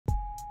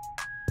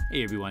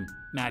Hey everyone,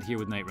 Matt here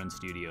with Nightrun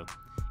Studio.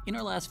 In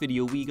our last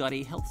video, we got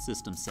a health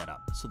system set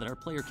up so that our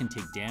player can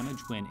take damage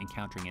when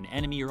encountering an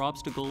enemy or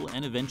obstacle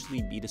and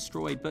eventually be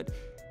destroyed, but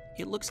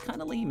it looks kind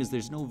of lame as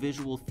there's no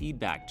visual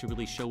feedback to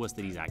really show us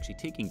that he's actually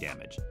taking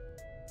damage.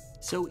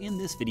 So in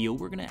this video,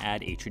 we're going to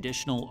add a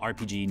traditional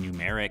RPG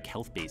numeric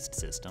health-based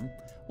system.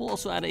 We'll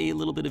also add a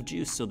little bit of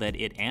juice so that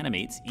it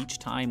animates each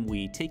time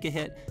we take a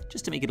hit,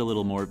 just to make it a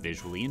little more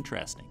visually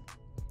interesting.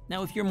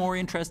 Now, if you're more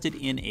interested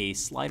in a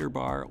slider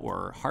bar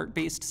or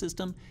heart-based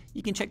system,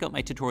 you can check out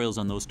my tutorials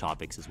on those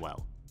topics as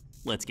well.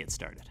 Let's get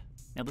started.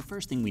 Now, the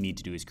first thing we need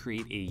to do is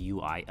create a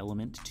UI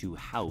element to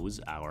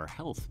house our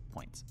health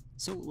points.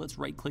 So let's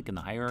right-click in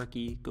the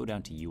hierarchy, go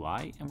down to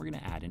UI, and we're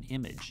going to add an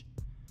image.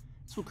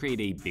 This will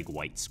create a big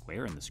white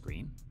square in the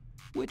screen,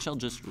 which I'll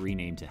just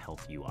rename to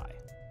Health UI.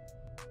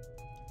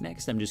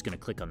 Next, I'm just going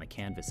to click on the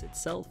canvas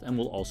itself, and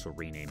we'll also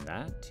rename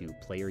that to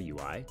Player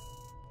UI.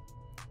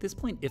 At this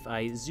point, if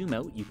I zoom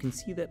out, you can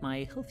see that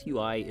my Health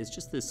UI is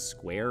just this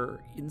square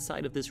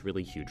inside of this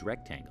really huge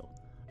rectangle.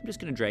 I'm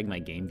just going to drag my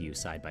game view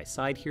side by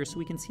side here so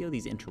we can see how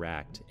these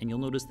interact, and you'll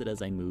notice that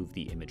as I move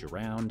the image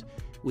around,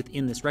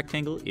 within this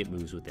rectangle, it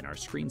moves within our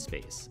screen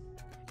space.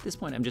 At this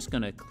point, I'm just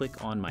going to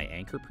click on my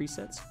anchor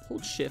presets,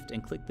 hold shift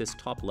and click this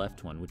top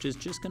left one, which is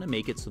just going to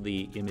make it so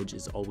the image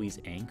is always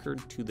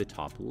anchored to the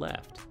top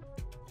left.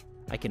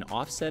 I can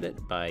offset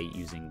it by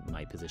using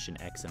my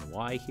position X and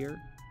Y here,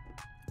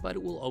 but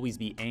it will always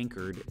be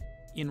anchored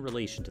in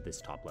relation to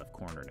this top left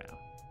corner now.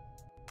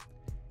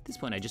 At this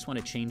point, I just want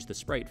to change the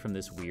sprite from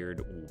this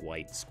weird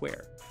white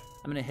square.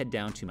 I'm going to head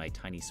down to my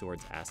Tiny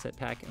Swords asset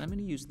pack, and I'm going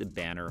to use the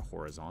banner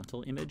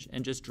horizontal image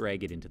and just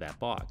drag it into that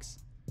box.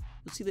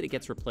 You'll see that it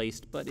gets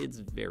replaced, but it's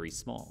very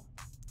small.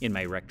 In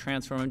my rect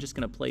transform, I'm just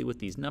going to play with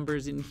these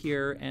numbers in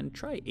here and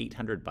try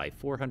 800 by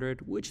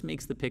 400, which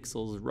makes the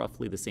pixels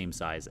roughly the same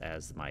size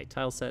as my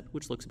tile set,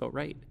 which looks about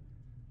right.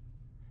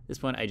 At this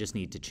point, I just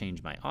need to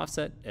change my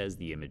offset as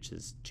the image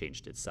has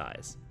changed its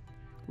size.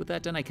 With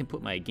that done, I can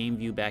put my game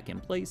view back in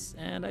place,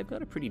 and I've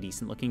got a pretty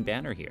decent looking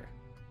banner here.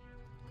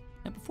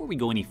 Now, before we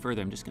go any further,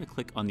 I'm just going to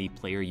click on the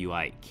Player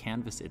UI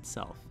canvas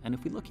itself, and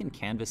if we look in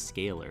Canvas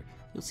Scaler,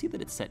 you'll see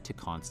that it's set to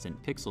constant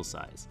pixel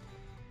size.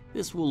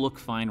 This will look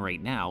fine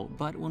right now,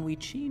 but when we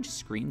change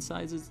screen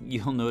sizes,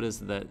 you'll notice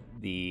that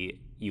the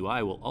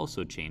UI will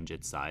also change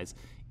its size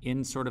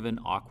in sort of an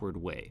awkward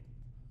way.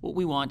 What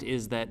we want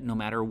is that no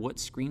matter what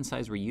screen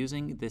size we're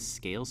using, this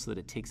scales so that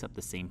it takes up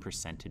the same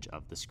percentage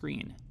of the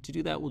screen. To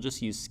do that, we'll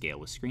just use Scale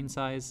with Screen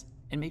Size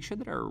and make sure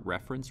that our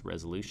reference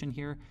resolution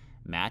here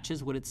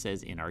matches what it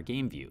says in our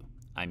game view.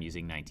 I'm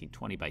using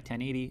 1920 by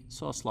 1080,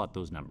 so I'll slot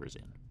those numbers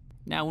in.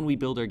 Now when we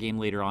build our game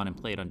later on and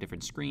play it on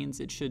different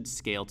screens, it should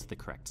scale to the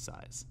correct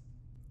size.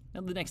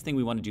 Now the next thing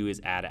we want to do is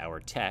add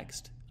our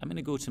text. I'm going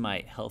to go to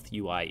my Health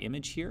UI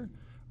image here,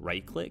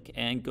 right-click,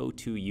 and go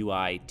to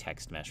UI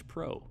Text Mesh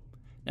Pro.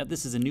 Now if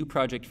this is a new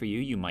project for you,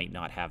 you might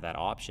not have that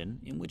option,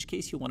 in which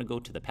case you'll want to go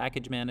to the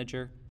Package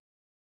Manager,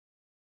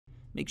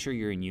 make sure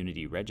you're in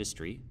Unity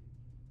Registry,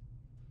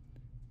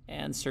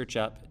 and search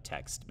up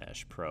Text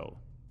Mesh Pro.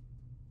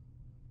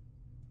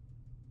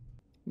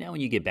 Now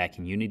when you get back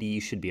in Unity, you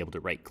should be able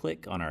to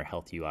right-click on our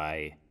Health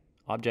UI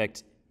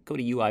object, go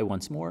to UI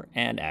once more,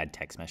 and add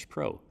Text Mesh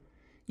Pro.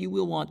 You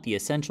will want the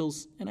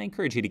essentials, and I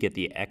encourage you to get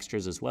the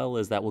extras as well,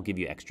 as that will give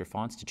you extra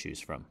fonts to choose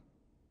from.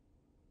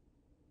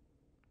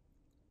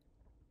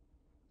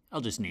 I'll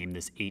just name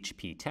this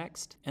HP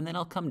text, and then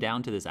I'll come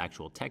down to this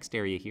actual text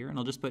area here, and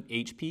I'll just put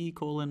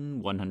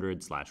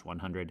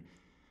HP:100/100.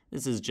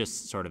 This is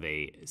just sort of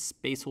a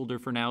space holder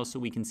for now, so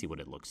we can see what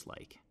it looks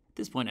like. At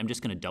this point, I'm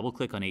just going to double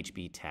click on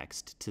HP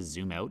text to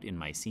zoom out in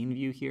my scene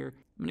view here.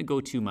 I'm going to go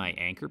to my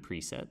anchor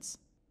presets,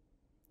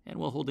 and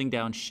while holding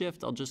down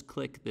shift, I'll just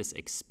click this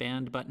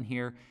expand button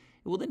here.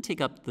 It will then take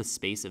up the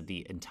space of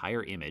the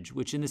entire image,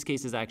 which in this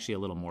case is actually a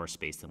little more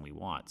space than we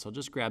want. So I'll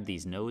just grab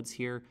these nodes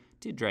here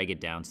to drag it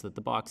down so that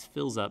the box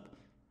fills up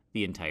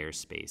the entire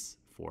space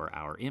for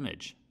our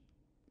image.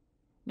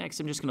 Next,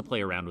 I'm just going to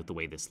play around with the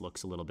way this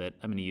looks a little bit.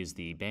 I'm going to use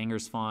the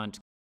Bangers font,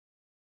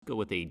 go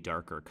with a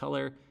darker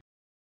color,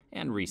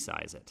 and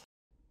resize it.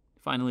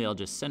 Finally, I'll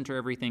just center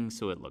everything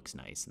so it looks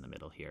nice in the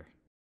middle here.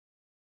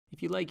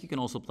 If you like, you can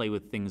also play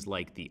with things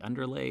like the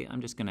underlay. I'm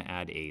just going to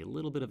add a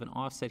little bit of an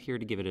offset here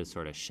to give it a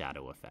sort of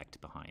shadow effect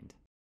behind.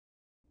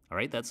 All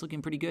right, that's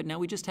looking pretty good. Now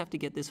we just have to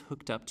get this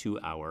hooked up to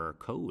our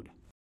code.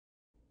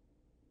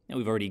 Now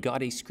we've already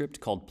got a script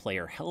called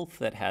Player Health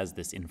that has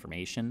this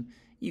information.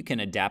 You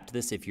can adapt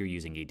this if you're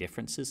using a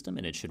different system,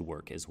 and it should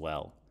work as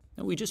well.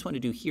 Now what we just want to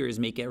do here is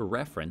make a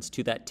reference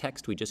to that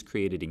text we just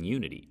created in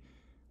Unity.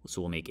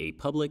 So we'll make a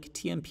public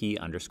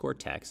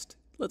TMP_text.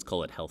 Let's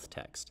call it health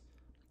text.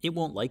 It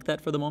won't like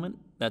that for the moment.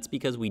 That's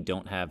because we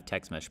don't have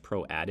Text Mesh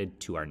Pro added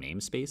to our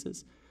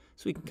namespaces.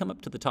 So we can come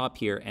up to the top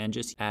here and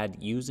just add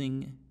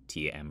using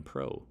TM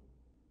Pro.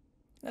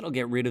 That'll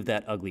get rid of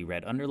that ugly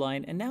red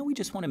underline, and now we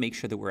just want to make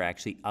sure that we're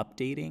actually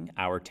updating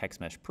our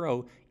Text Mesh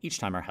Pro each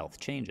time our health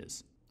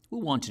changes.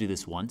 We'll want to do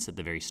this once at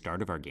the very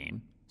start of our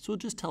game, so we'll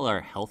just tell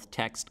our health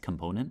text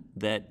component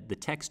that the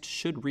text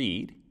should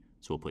read,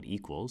 so we'll put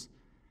equals,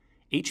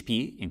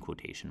 HP in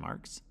quotation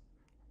marks.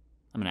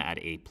 I'm going to add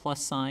a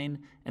plus sign,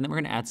 and then we're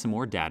going to add some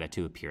more data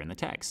to appear in the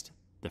text.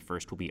 The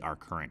first will be our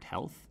current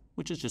health,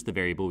 which is just the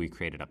variable we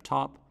created up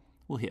top.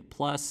 We'll hit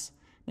plus,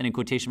 then in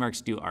quotation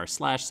marks do our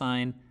slash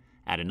sign,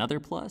 add another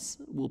plus,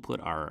 we'll put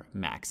our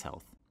max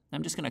health.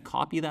 I'm just going to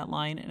copy that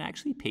line and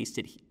actually paste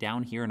it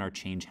down here in our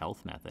change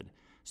health method,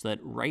 so that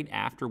right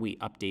after we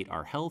update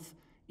our health,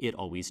 it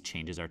always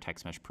changes our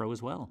TextMesh Pro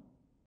as well.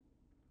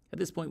 At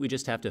this point, we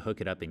just have to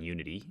hook it up in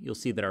Unity. You'll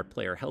see that our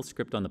player health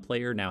script on the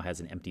player now has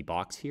an empty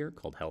box here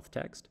called health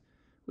text.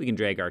 We can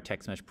drag our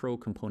TextMesh Pro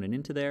component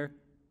into there.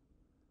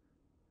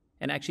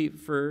 And actually,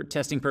 for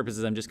testing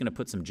purposes, I'm just going to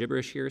put some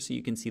gibberish here so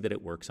you can see that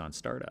it works on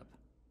startup.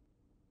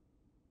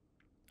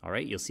 All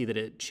right, you'll see that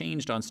it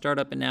changed on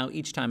startup, and now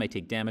each time I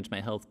take damage,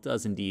 my health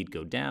does indeed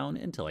go down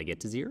until I get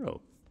to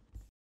 0.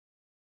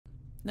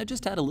 Now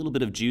just to add a little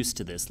bit of juice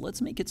to this,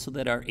 let's make it so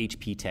that our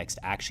HP text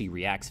actually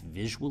reacts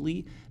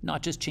visually,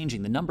 not just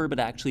changing the number, but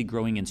actually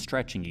growing and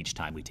stretching each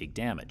time we take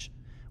damage.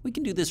 We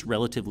can do this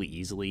relatively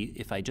easily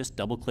if I just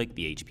double-click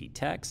the HP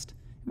text,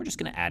 and we're just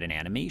going to add an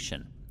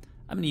animation.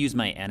 I'm going to use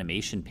my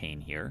animation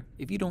pane here.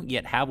 If you don't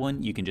yet have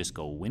one, you can just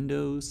go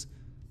Windows,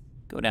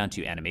 go down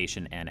to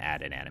Animation, and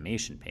add an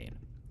animation pane.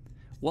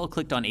 While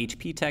clicked on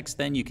HP text,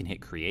 then you can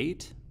hit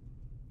Create.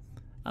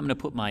 I'm going to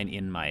put mine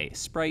in my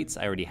sprites.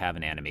 I already have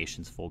an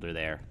animations folder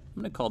there.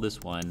 I'm going to call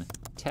this one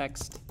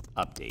Text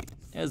Update,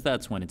 as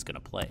that's when it's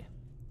going to play.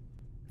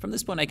 From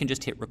this point, I can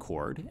just hit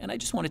record, and I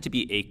just want it to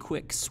be a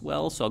quick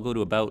swell, so I'll go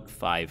to about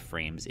 5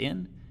 frames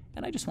in,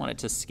 and I just want it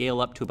to scale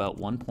up to about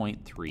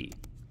 1.3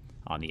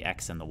 on the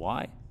X and the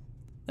Y.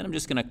 Then I'm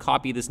just going to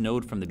copy this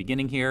node from the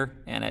beginning here,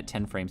 and at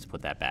 10 frames,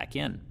 put that back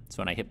in. So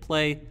when I hit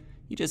play,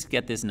 you just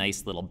get this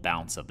nice little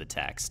bounce of the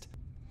text.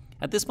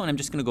 At this point, I'm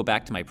just going to go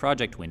back to my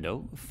project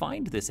window,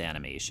 find this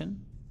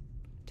animation,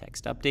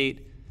 text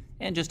update,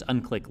 and just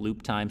unclick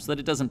loop time so that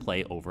it doesn't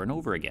play over and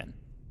over again.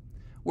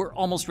 We're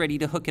almost ready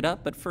to hook it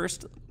up, but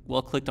first,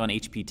 while clicked on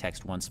HP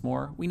text once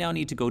more, we now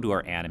need to go to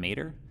our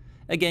animator.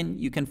 Again,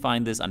 you can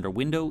find this under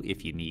Window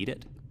if you need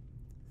it.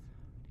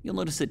 You'll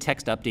notice that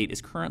text update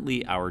is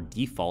currently our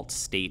default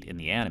state in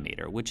the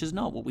animator, which is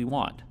not what we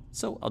want.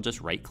 So I'll just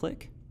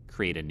right-click,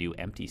 create a new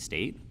empty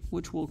state,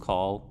 which we'll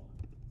call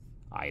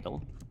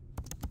idle.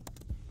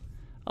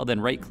 I'll then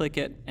right-click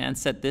it and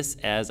set this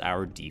as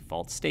our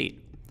default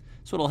state.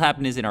 So what'll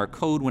happen is in our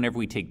code, whenever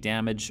we take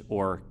damage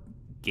or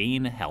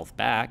gain health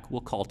back,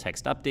 we'll call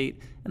text update,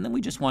 and then we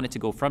just want it to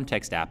go from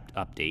text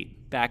update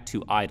back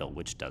to idle,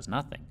 which does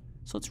nothing.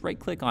 So let's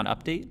right-click on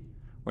update.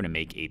 We're going to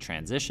make a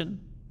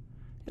transition.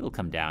 It'll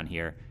come down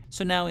here.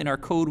 So now in our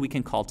code, we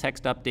can call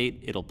text update,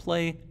 it'll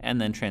play, and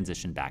then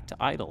transition back to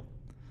idle.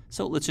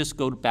 So let's just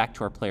go back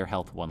to our player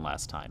health one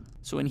last time.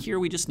 So in here,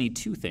 we just need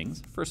 2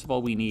 things. First of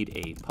all, we need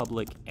a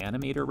public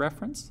animator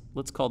reference.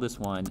 Let's call this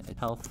one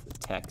health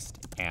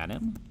text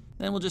anim.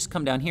 Then we'll just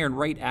come down here, and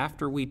right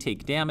after we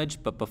take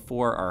damage, but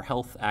before our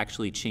health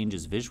actually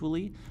changes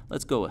visually,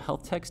 let's go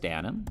health text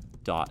anim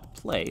dot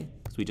play,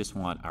 because we just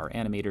want our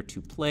animator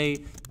to play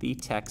the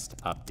text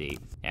update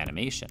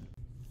animation.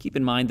 Keep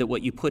in mind that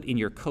what you put in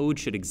your code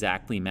should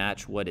exactly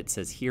match what it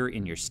says here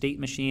in your state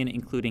machine,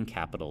 including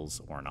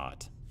capitals or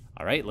not.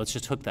 All right, let's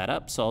just hook that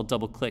up. So I'll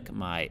double click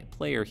my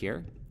player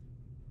here.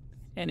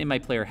 And in my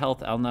player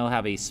health, I'll now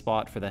have a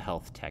spot for the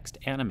health text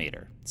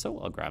animator. So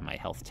I'll grab my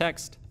health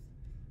text,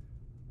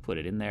 put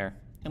it in there,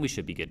 and we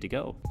should be good to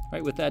go. All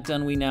right, with that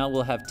done, we now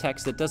will have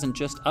text that doesn't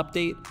just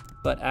update,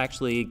 but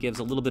actually gives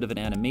a little bit of an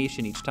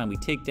animation each time we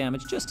take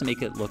damage, just to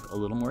make it look a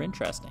little more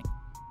interesting.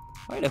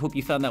 All right, I hope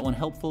you found that one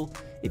helpful.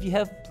 If you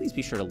have, please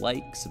be sure to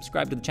like,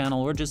 subscribe to the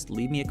channel, or just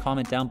leave me a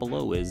comment down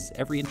below, as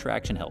every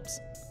interaction helps.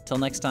 Till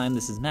next time,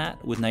 this is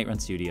Matt with Night Run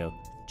Studio.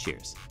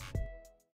 Cheers.